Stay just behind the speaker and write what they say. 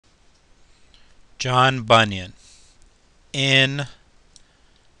John Bunyan. In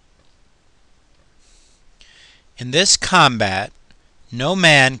this combat no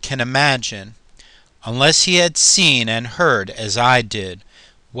man can imagine, unless he had seen and heard as I did,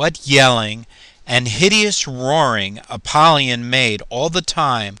 what yelling and hideous roaring Apollyon made all the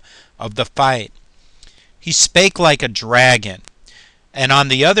time of the fight. He spake like a dragon, and on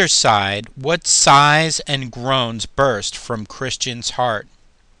the other side what sighs and groans burst from Christian's heart.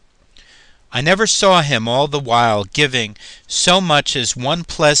 I never saw him all the while giving so much as one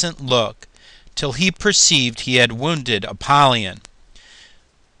pleasant look, till he perceived he had wounded Apollyon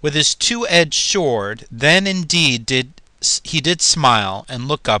with his two-edged sword. Then indeed did he smile and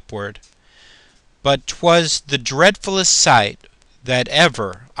look upward, but 'twas the dreadfulest sight that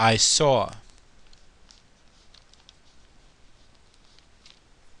ever I saw.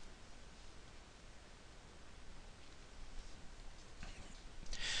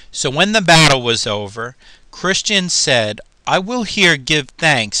 So when the battle was over, Christian said, I will here give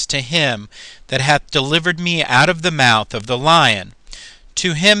thanks to him that hath delivered me out of the mouth of the lion,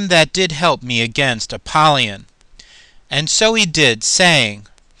 to him that did help me against Apollyon. And so he did, saying,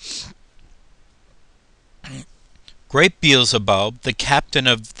 Great Beelzebub, the captain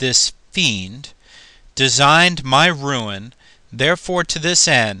of this fiend, designed my ruin, therefore to this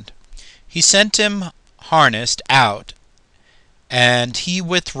end he sent him harnessed out, and he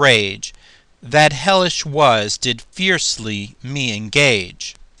with rage that hellish was did fiercely me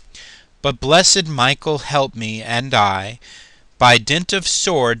engage. But blessed Michael helped me, and I by dint of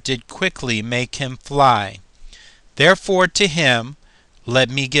sword did quickly make him fly. Therefore to him let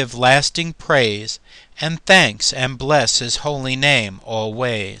me give lasting praise, and thanks, and bless his holy name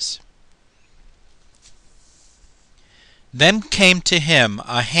always. Then came to him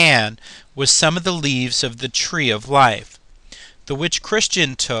a hand with some of the leaves of the tree of life, the which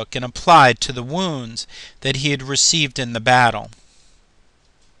Christian took and applied to the wounds that he had received in the battle.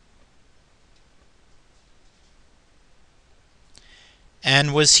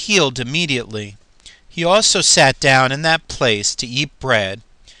 And was healed immediately. He also sat down in that place to eat bread,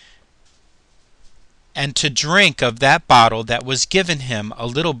 and to drink of that bottle that was given him a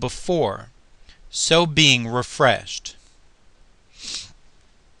little before, so being refreshed.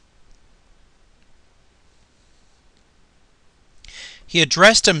 He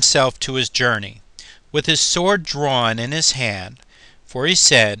addressed himself to his journey, with his sword drawn in his hand, for he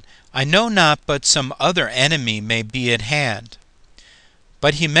said, I know not but some other enemy may be at hand.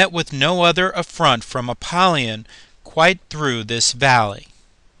 But he met with no other affront from Apollyon quite through this valley.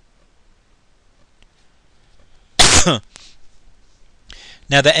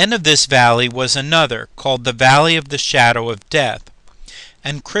 Now the end of this valley was another, called the Valley of the Shadow of Death,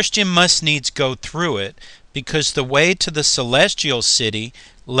 and Christian must needs go through it, because the way to the celestial city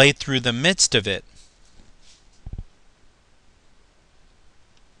lay through the midst of it.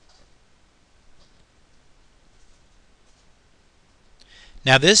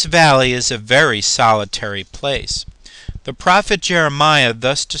 Now this valley is a very solitary place. The prophet Jeremiah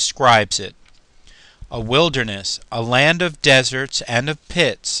thus describes it: a wilderness, a land of deserts and of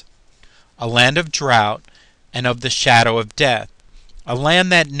pits, a land of drought and of the shadow of death, a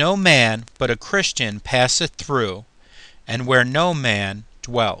land that no man but a Christian passeth through, and where no man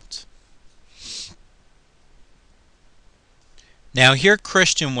dwelt. Now here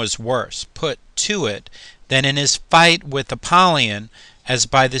Christian was worse put to it than in his fight with Apollyon, as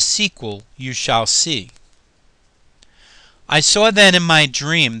by the sequel you shall see. I saw then in my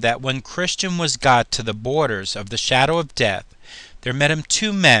dream that when Christian was got to the borders of the shadow of death, there met him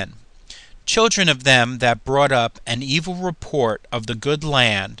two men, children of them that brought up an evil report of the good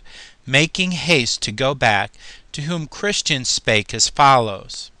land, making haste to go back, to whom Christian spake as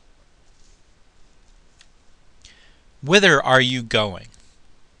follows: Whither are you going?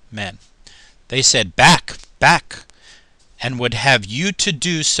 Men. They said, Back, back, and would have you to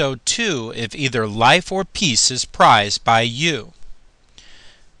do so too, if either life or peace is prized by you.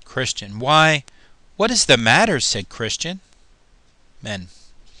 Christian. Why, what is the matter? Said Christian. Men.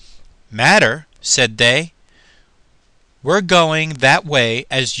 Matter, said they. We're going that way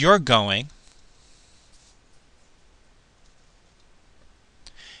as you're going,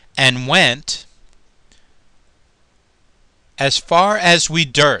 and went as far as we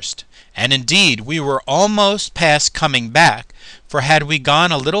durst. And indeed we were almost past coming back, for had we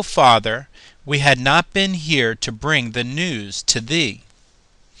gone a little farther, we had not been here to bring the news to thee.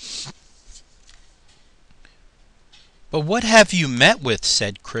 But what have you met with?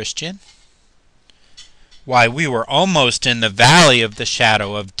 Said Christian. Why, we were almost in the valley of the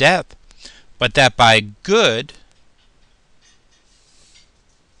shadow of death, but that by good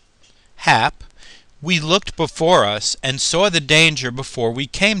hap We looked before us and saw the danger before we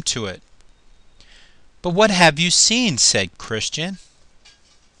came to it." "But what have you seen?" said Christian.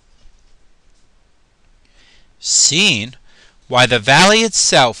 "Seen? Why, the valley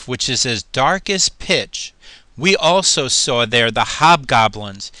itself, which is as dark as pitch. We also saw there the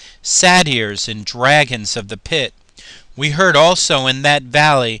hobgoblins, satyrs, and dragons of the pit. We heard also in that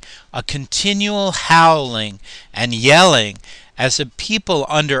valley a continual howling and yelling, as of people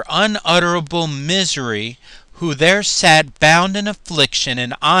under unutterable misery, who there sat bound in affliction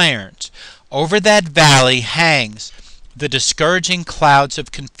and irons. Over that valley hangs the discouraging clouds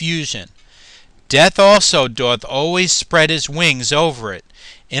of confusion. Death also doth always spread his wings over it.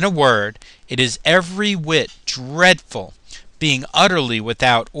 In a word, it is every whit dreadful, being utterly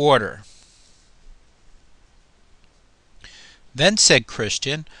without order." Then said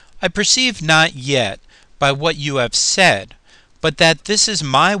Christian, "I perceive not yet by what you have said, but that this is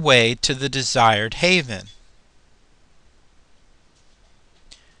my way to the desired haven."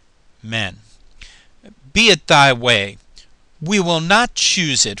 Men: "Be it thy way, we will not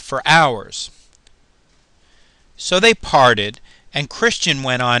choose it for ours." So they parted, and Christian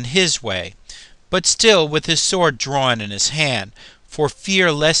went on his way, but still with his sword drawn in his hand, for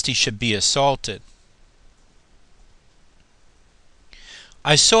fear lest he should be assaulted.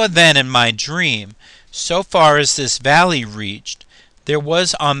 I saw then in my dream, so far as this valley reached, there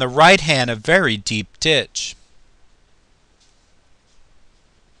was on the right hand a very deep ditch.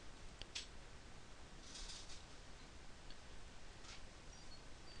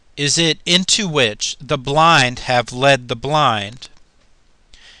 Is it into which the blind have led the blind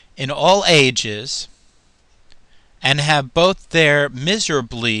in all ages, and have both there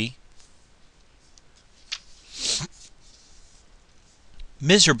miserably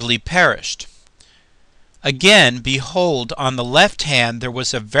perished. Again, behold, on the left hand there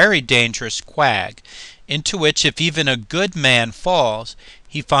was a very dangerous quag, into which if even a good man falls,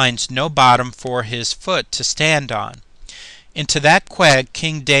 he finds no bottom for his foot to stand on. Into that quag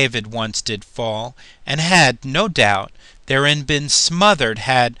King David once did fall, and had, no doubt, therein been smothered,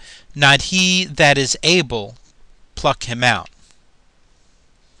 had not he that is able pluck him out.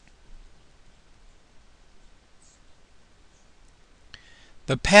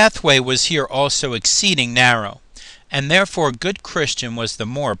 The pathway was here also exceeding narrow, and therefore good Christian was the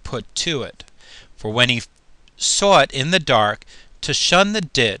more put to it. For when he sought in the dark to shun the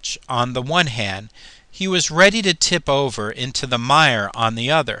ditch on the one hand, he was ready to tip over into the mire on the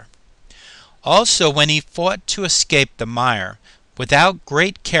other. Also when he fought to escape the mire, without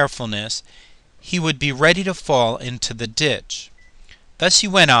great carefulness, he would be ready to fall into the ditch. Thus he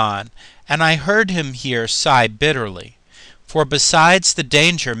went on, and I heard him here sigh bitterly. For besides the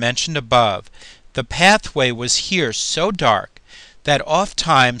danger mentioned above, the pathway was here so dark that oft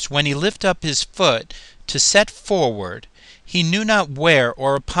times when he lifted up his foot to set forward, he knew not where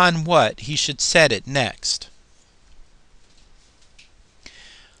or upon what he should set it next.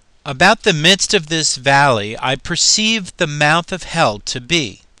 About the midst of this valley I perceived the mouth of hell to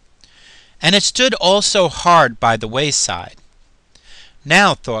be, and it stood also hard by the wayside.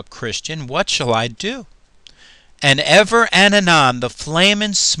 Now, thought Christian, what shall I do? And ever and anon the flame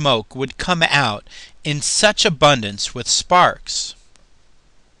and smoke would come out in such abundance with sparks.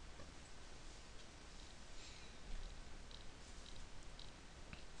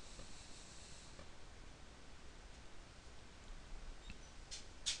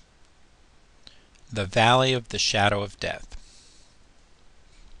 The Valley of the Shadow of Death.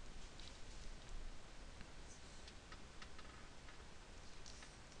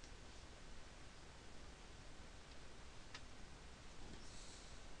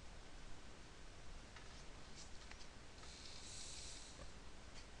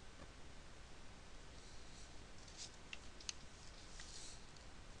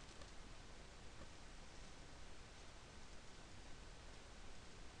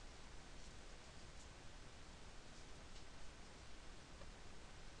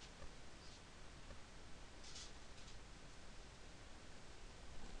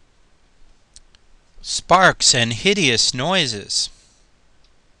 Sparks and hideous noises.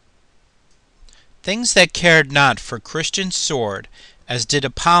 Things that cared not for Christian's sword, as did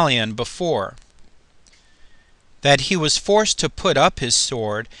Apollyon before, that he was forced to put up his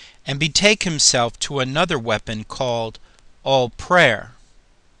sword and betake himself to another weapon called all prayer.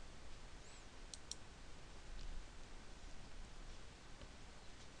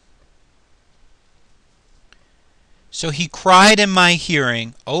 So he cried in my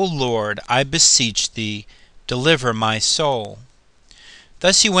hearing, O Lord, I beseech thee, deliver my soul.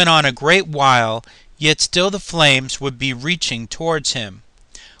 Thus he went on a great while, yet still the flames would be reaching towards him.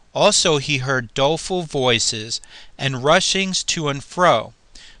 Also he heard doleful voices and rushings to and fro,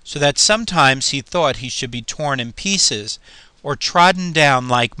 so that sometimes he thought he should be torn in pieces, or trodden down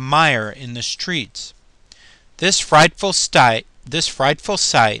like mire in the streets. This frightful sight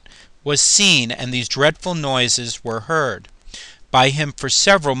was seen, and these dreadful noises were heard by him for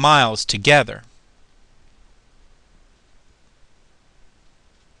several miles together.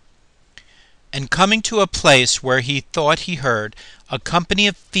 And coming to a place where he thought he heard a company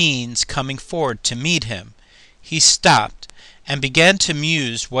of fiends coming forward to meet him, he stopped and began to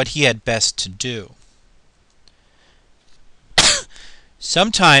muse what he had best to do.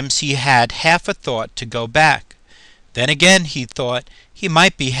 Sometimes he had half a thought to go back. Then again he thought he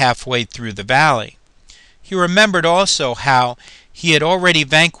might be halfway through the valley. He remembered also how he had already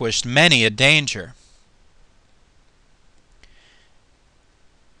vanquished many a danger,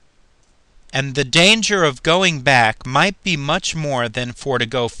 and the danger of going back might be much more than for to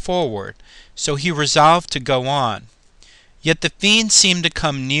go forward, so he resolved to go on. Yet the fiends seemed to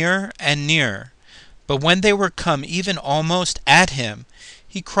come nearer and nearer, but when they were come even almost at him,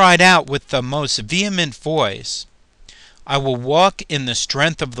 he cried out with the most vehement voice, "I will walk in the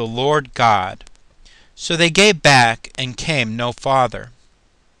strength of the Lord God." So they gave back and came no farther.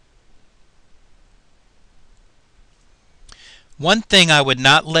 One thing I would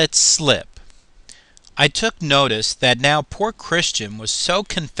not let slip. I took notice that now poor Christian was so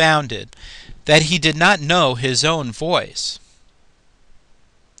confounded that he did not know his own voice.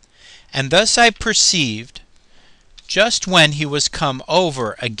 And thus I perceived, just when he was come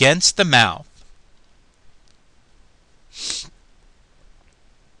over against the mouth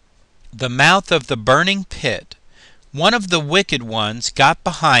of the burning pit, one of the wicked ones got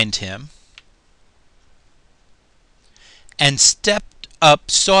behind him and stepped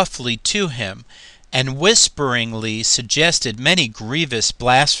up softly to him, and whisperingly suggested many grievous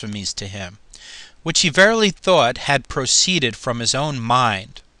blasphemies to him, which he verily thought had proceeded from his own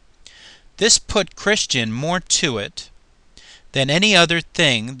mind. This put Christian more to it than any other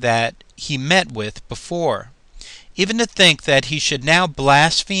thing that he met with before, even to think that he should now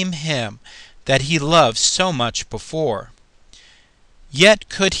blaspheme him that he loved so much before. Yet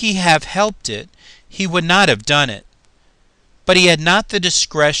could he have helped it, he would not have done it. But he had not the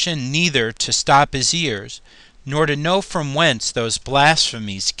discretion neither to stop his ears, nor to know from whence those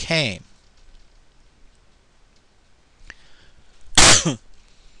blasphemies came.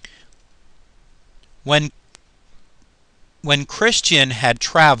 When Christian had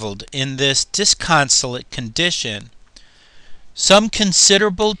traveled in this disconsolate condition some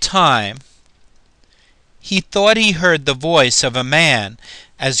considerable time, he thought he heard the voice of a man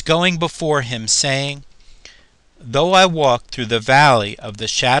as going before him, saying, "Though I walk through the valley of the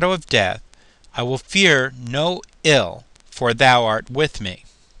shadow of death, I will fear no ill, for thou art with me."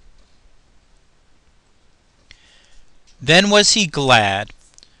 Then was he glad,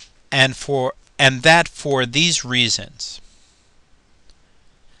 and that for these reasons.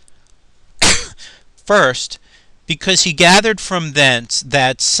 First, because he gathered from thence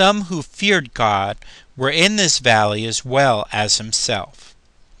that some who feared God were in this valley as well as himself.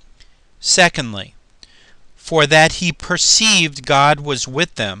 Secondly, for that he perceived God was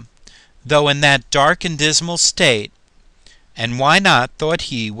with them, though in that dark and dismal state. And why not,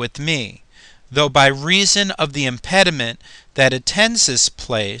 thought he, with me, though by reason of the impediment that attends this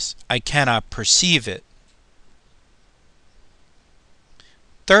place I cannot perceive it.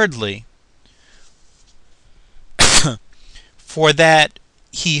 Thirdly, for that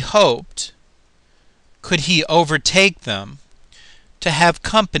he hoped, could he overtake them, to have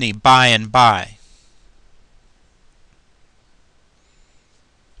company by and by.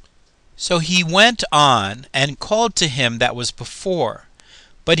 So he went on and called to him that was before,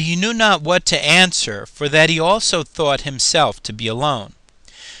 but he knew not what to answer, for that he also thought himself to be alone.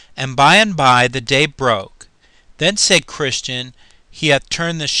 And by the day broke. Then said Christian, he hath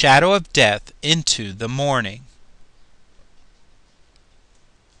turned the shadow of death into the morning.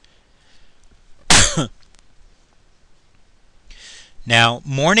 Now,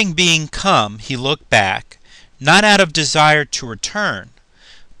 morning being come, he looked back, not out of desire to return,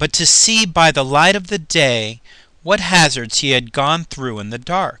 but to see by the light of the day what hazards he had gone through in the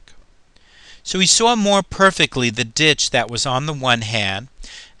dark. So he saw more perfectly the ditch that was on the one hand,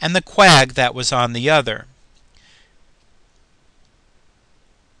 and the quag that was on the other.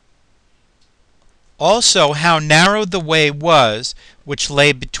 Also how narrow the way was which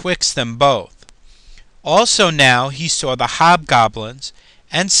lay betwixt them both. Also now he saw the hobgoblins,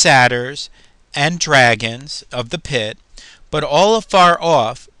 and satyrs, and dragons of the pit, but all afar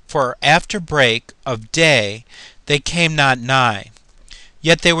off, for after break of day they came not nigh.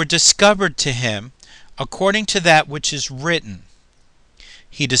 Yet they were discovered to him according to that which is written,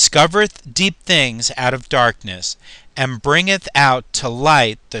 He discovereth deep things out of darkness, and bringeth out to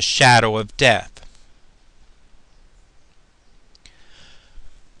light the shadow of death.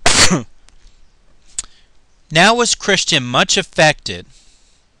 Now was Christian much affected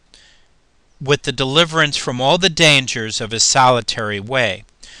with the deliverance from all the dangers of his solitary way,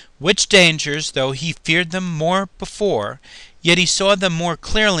 which dangers, though he feared them more before, yet he saw them more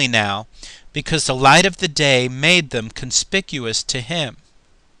clearly now, because the light of the day made them conspicuous to him.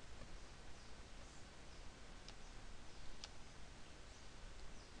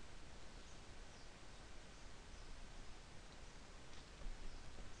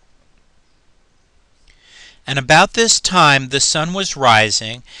 And about this time the sun was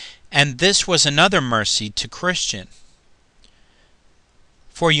rising, and this was another mercy to Christian.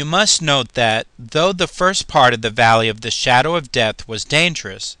 For you must note that, though the first part of the valley of the shadow of death was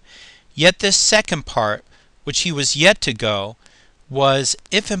dangerous, yet this second part, which he was yet to go, was,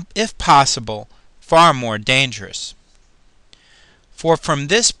 if possible, far more dangerous. For from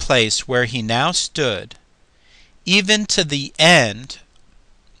this place where he now stood, even to the end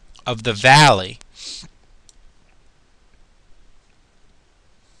of the valley,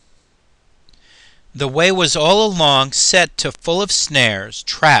 the way was all along set to full of snares,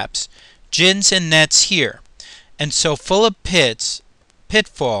 traps, gins, and nets here, and so full of pits,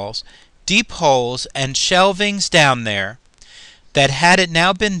 pitfalls, deep holes, and shelvings down there, that had it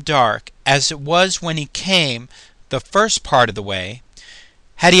now been dark, as it was when he came the first part of the way,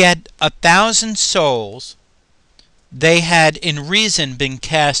 had he had 1,000 souls, they had in reason been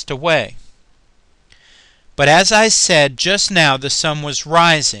cast away. But as I said just now, the sun was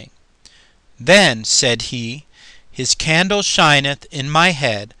rising. Then, said he, His candle shineth in my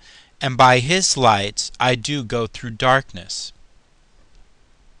head, and by his lights I do go through darkness.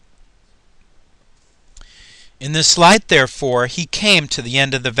 In this light, therefore, he came to the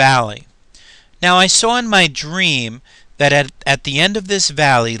end of the valley. Now I saw in my dream that at the end of this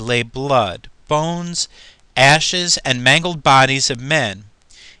valley lay blood, bones, ashes, and mangled bodies of men,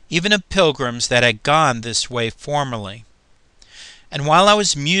 even of pilgrims that had gone this way formerly. And while I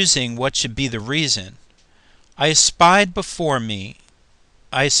was musing what should be the reason, I espied a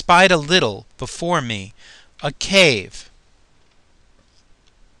little before me a cave,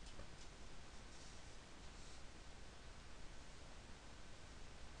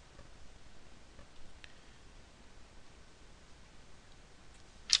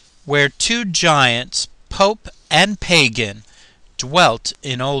 where two giants, Pope and Pagan, dwelt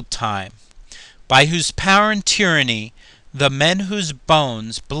in old time, by whose power and tyranny the men whose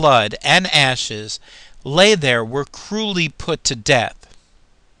bones, blood, and ashes lay there were cruelly put to death.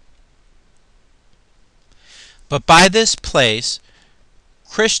 But by this place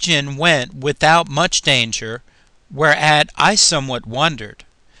Christian went without much danger, whereat I somewhat wondered.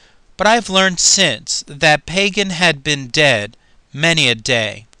 But I have learned since that Pagan had been dead many a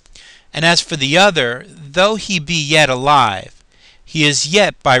day. And as for the other, though he be yet alive, he is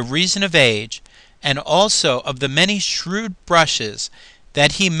yet by reason of age, and also of the many shrewd brushes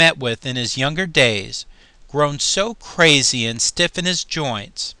that he met with in his younger days, grown so crazy and stiff in his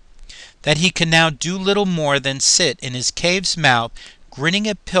joints, that he can now do little more than sit in his cave's mouth, grinning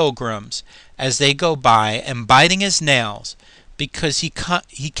at pilgrims as they go by, and biting his nails, because he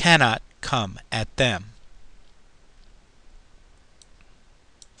cannot come at them.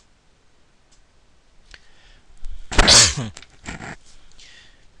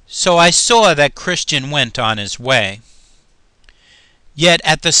 So I saw that Christian went on his way. Yet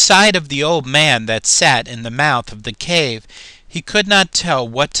at the sight of the old man that sat in the mouth of the cave, he could not tell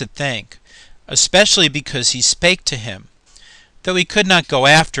what to think, especially because he spake to him, though he could not go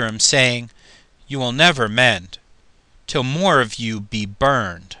after him, saying, You will never mend, till more of you be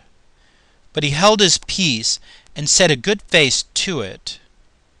burned. But he held his peace, and set a good face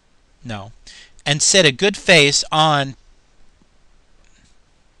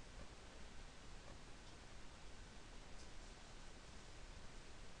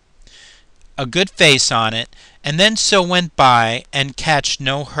on it, and then so went by, and catched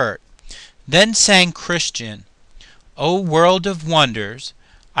no hurt. Then sang Christian, O world of wonders,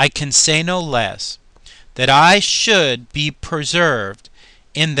 I can say no less, that I should be preserved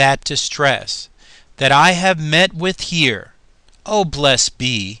in that distress, that I have met with here. O blessed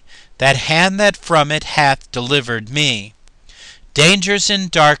be that hand that from it hath delivered me. Dangers and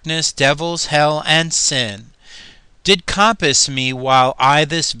darkness, devils, hell, and sin did compass me while I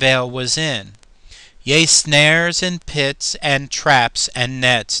this vale was in. Yea, snares and pits and traps and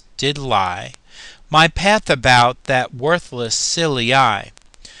nets did lie my path about that worthless silly eye.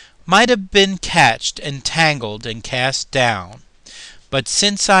 might have been catched and tangled and cast down. But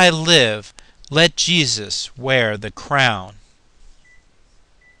since I live, let Jesus wear the crown.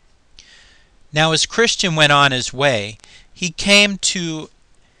 Now as Christian went on his way, he came to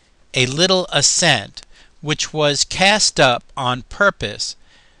a little ascent, which was cast up on purpose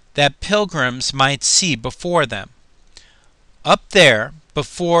that pilgrims might see before them. Up there,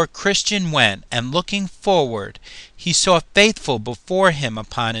 before Christian went, and looking forward, he saw Faithful before him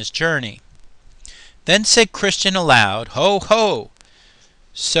upon his journey. Then said Christian aloud, Ho, ho!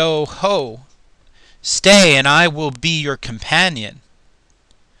 So, ho! Stay, and I will be your companion.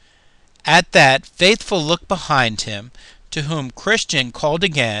 At that, Faithful looked behind him, to whom Christian called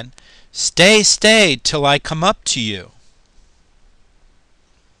again, Stay, stay, till I come up to you.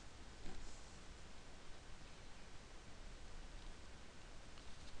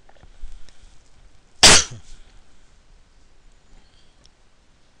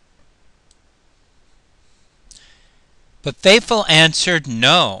 But Faithful answered,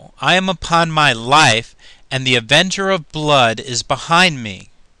 No, I am upon my life, and the avenger of blood is behind me.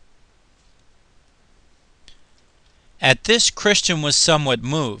 At this Christian was somewhat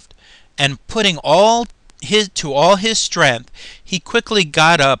moved, and putting all his strength, he quickly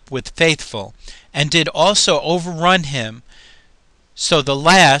got up with Faithful, and did also overrun him, so the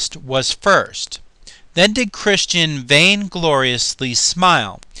last was first. Then did Christian vaingloriously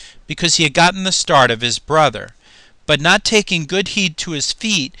smile, because he had gotten the start of his brother. But not taking good heed to his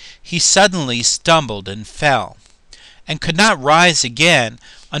feet, he suddenly stumbled and fell, and could not rise again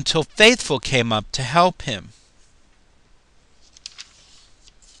until Faithful came up to help him.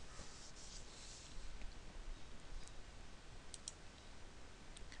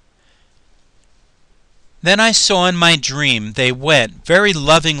 Then I saw in my dream they went very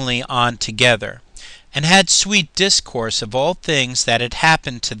lovingly on together, and had sweet discourse of all things that had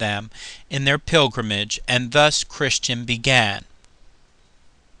happened to them in their pilgrimage, and thus Christian began.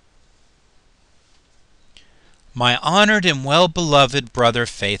 My honored and well-beloved brother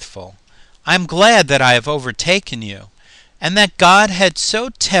Faithful, I am glad that I have overtaken you, and that God had so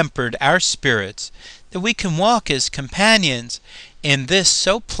tempered our spirits that we can walk as companions in this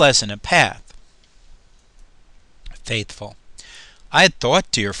so pleasant a path. Faithful, I had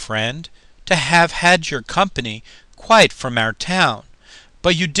thought, dear friend, to have had your company quite from our town,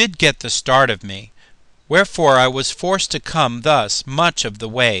 but you did get the start of me, wherefore I was forced to come thus much of the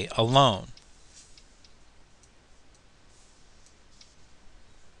way alone.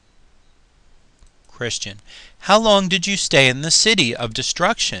 Christian, how long did you stay in the city of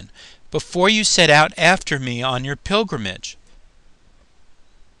destruction before you set out after me on your pilgrimage?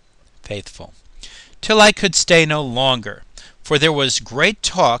 Faithful, till I could stay no longer. For there was great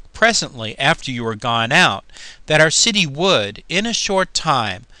talk presently after you were gone out, that our city would, in a short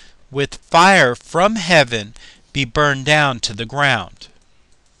time, with fire from heaven, be burned down to the ground.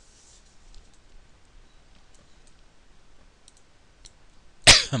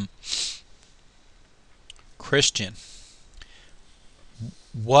 Christian,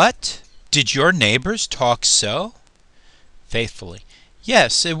 what? Did your neighbors talk so? Faithfully,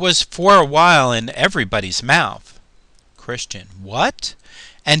 yes, it was for a while in everybody's mouth. Christian, what?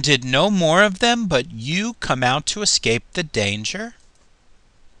 And did no more of them but you come out to escape the danger?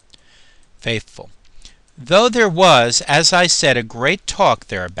 Faithful, though there was, as I said, a great talk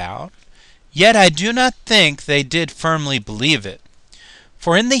thereabout, yet I do not think they did firmly believe it.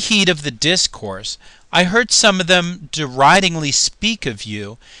 For in the heat of the discourse I heard some of them deridingly speak of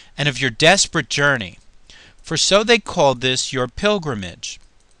you and of your desperate journey, for so they called this your pilgrimage.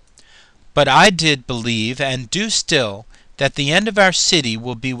 But I did believe, and do still, that the end of our city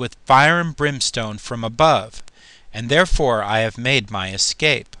will be with fire and brimstone from above, and therefore I have made my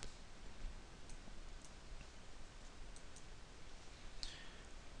escape.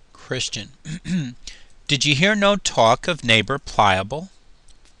 Christian, did you hear no talk of neighbor Pliable?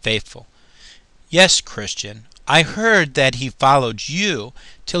 Faithful, yes, Christian, I heard that he followed you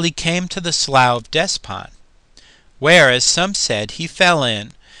till he came to the Slough of Despond, where, as some said, he fell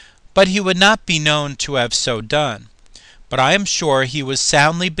in, but he would not be known to have so done. But I am sure he was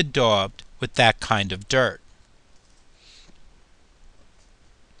soundly bedaubed with that kind of dirt.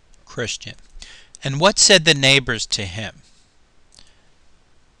 Christian, and what said the neighbors to him?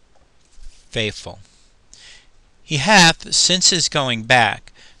 Faithful, he hath, since his going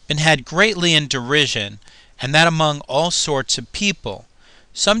back, been had greatly in derision, and that among all sorts of people.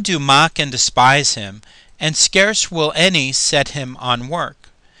 Some do mock and despise him, and scarce will any set him on work.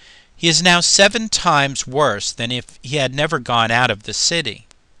 He is now 7 times worse than if he had never gone out of the city.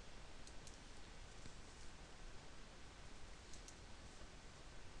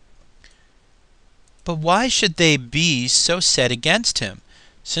 But why should they be so set against him,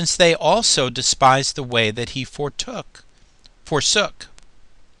 since they also despise the way that he forsook? The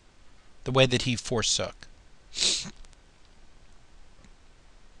way that he forsook.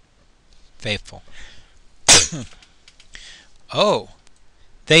 Faithful. Oh,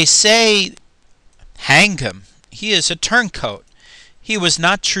 they say, hang him. He is a turncoat. He was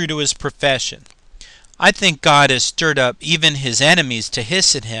not true to his profession. I think God has stirred up even his enemies to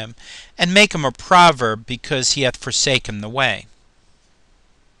hiss at him and make him a proverb because he hath forsaken the way.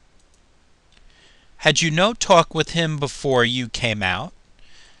 Had you no talk with him before you came out?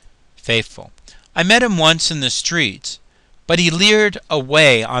 Faithful. I met him once in the streets, but he leered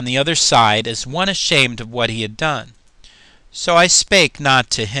away on the other side as one ashamed of what he had done. So I spake not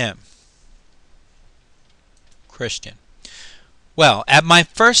to him. Christian. Well, at my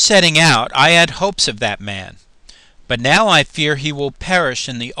first setting out I had hopes of that man, but now I fear he will perish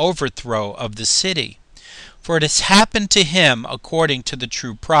in the overthrow of the city. For it has happened to him according to the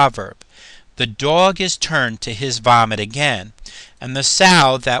true proverb, the dog is turned to his vomit again, and the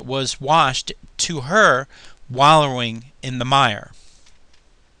sow that was washed to her wallowing in the mire.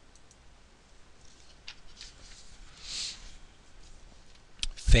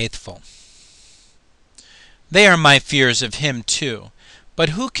 Faithful. They are my fears of him too, but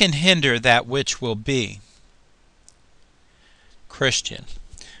who can hinder that which will be? Christian.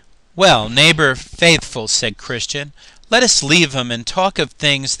 Well, neighbor faithful, said Christian, let us leave him and talk of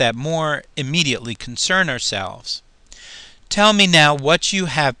things that more immediately concern ourselves. Tell me now what you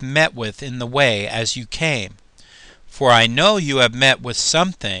have met with in the way as you came, for I know you have met with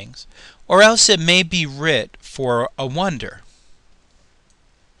some things, or else it may be writ for a wonder.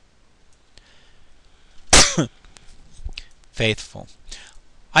 Faithful.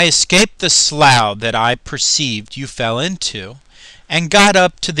 I escaped the slough that I perceived you fell into, and got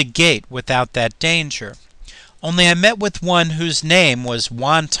up to the gate without that danger. Only I met with one whose name was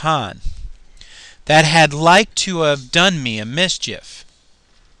Wanton, that had like to have done me a mischief.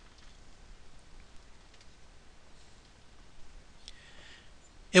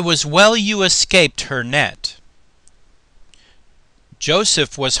 It was well you escaped her net.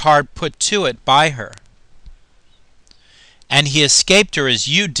 Joseph was hard put to it by her, and he escaped her as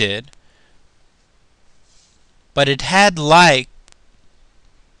you did, but it had like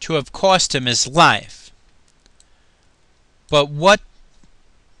to have cost him his life. But what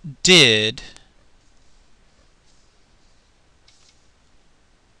did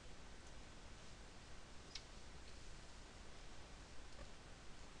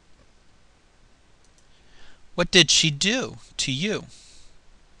she do to you?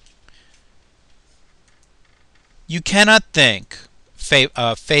 You cannot think,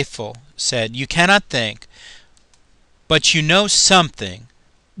 Faithful said, you cannot think, but you know something.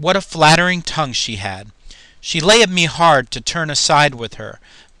 What a flattering tongue she had. She lay at me hard to turn aside with her,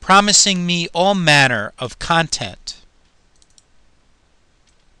 promising me all manner of content.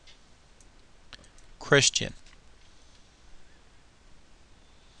 Christian.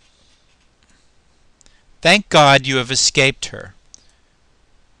 Thank God you have escaped her.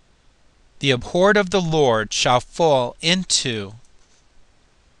 The abhorred of the Lord shall fall into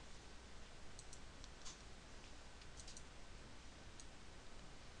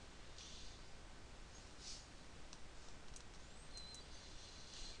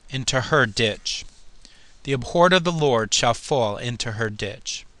her ditch. The abhorred of the Lord shall fall into her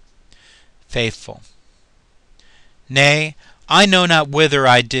ditch. Faithful. Nay, I know not whither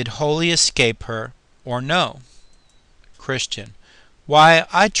I did wholly escape her, or no. Christian. Why,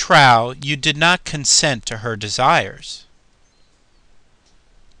 I trow you did not consent to her desires.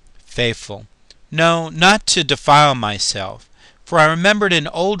 Faithful. No, not to defile myself, for I remembered an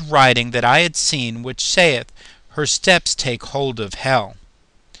old writing that I had seen, which saith, her steps take hold of hell.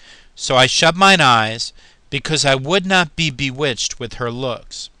 So I shut mine eyes, because I would not be bewitched with her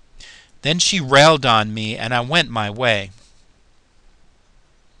looks. Then she railed on me, and I went my way.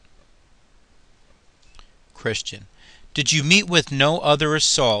 Christian. Did you meet with no other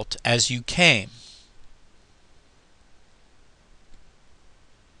assault as you came?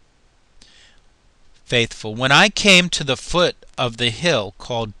 Faithful. When I came to the foot of the hill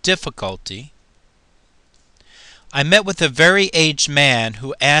called Difficulty, I met with a very aged man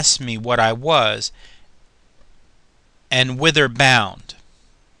who asked me what I was and whither bound.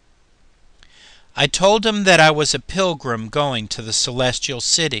 I told him that I was a pilgrim going to the celestial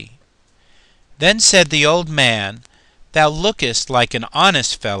city. Then said the old man, Thou lookest like an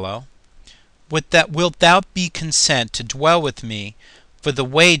honest fellow. Wilt thou be content to dwell with me for the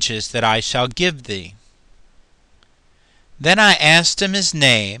wages that I shall give thee? Then I asked him his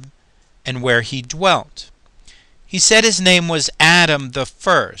name, and where he dwelt. He said his name was Adam the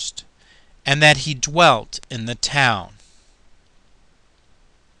first, and that he dwelt in the town.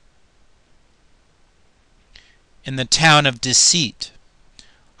 In the town of deceit.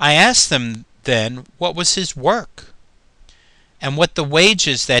 I asked them then what was his work, and what the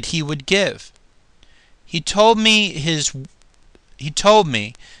wages that he would give. He told me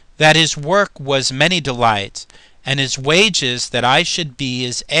that his work was many delights, and his wages that I should be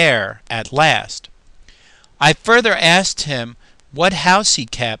his heir at last. I further asked him what house he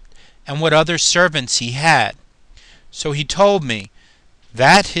kept, and what other servants he had. So he told me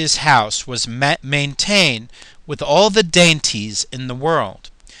that his house was maintained with all the dainties in the world,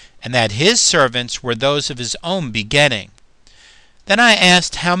 and that his servants were those of his own begetting. Then I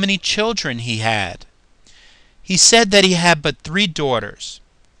asked how many children he had. He said that he had but 3 daughters,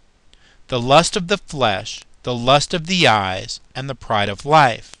 the lust of the flesh, the lust of the eyes, and the pride of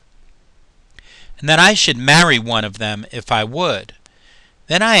life, and that I should marry one of them if I would.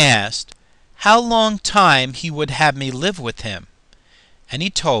 Then I asked how long time he would have me live with him, and he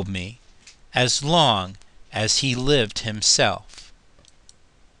told me, as long as he lived himself.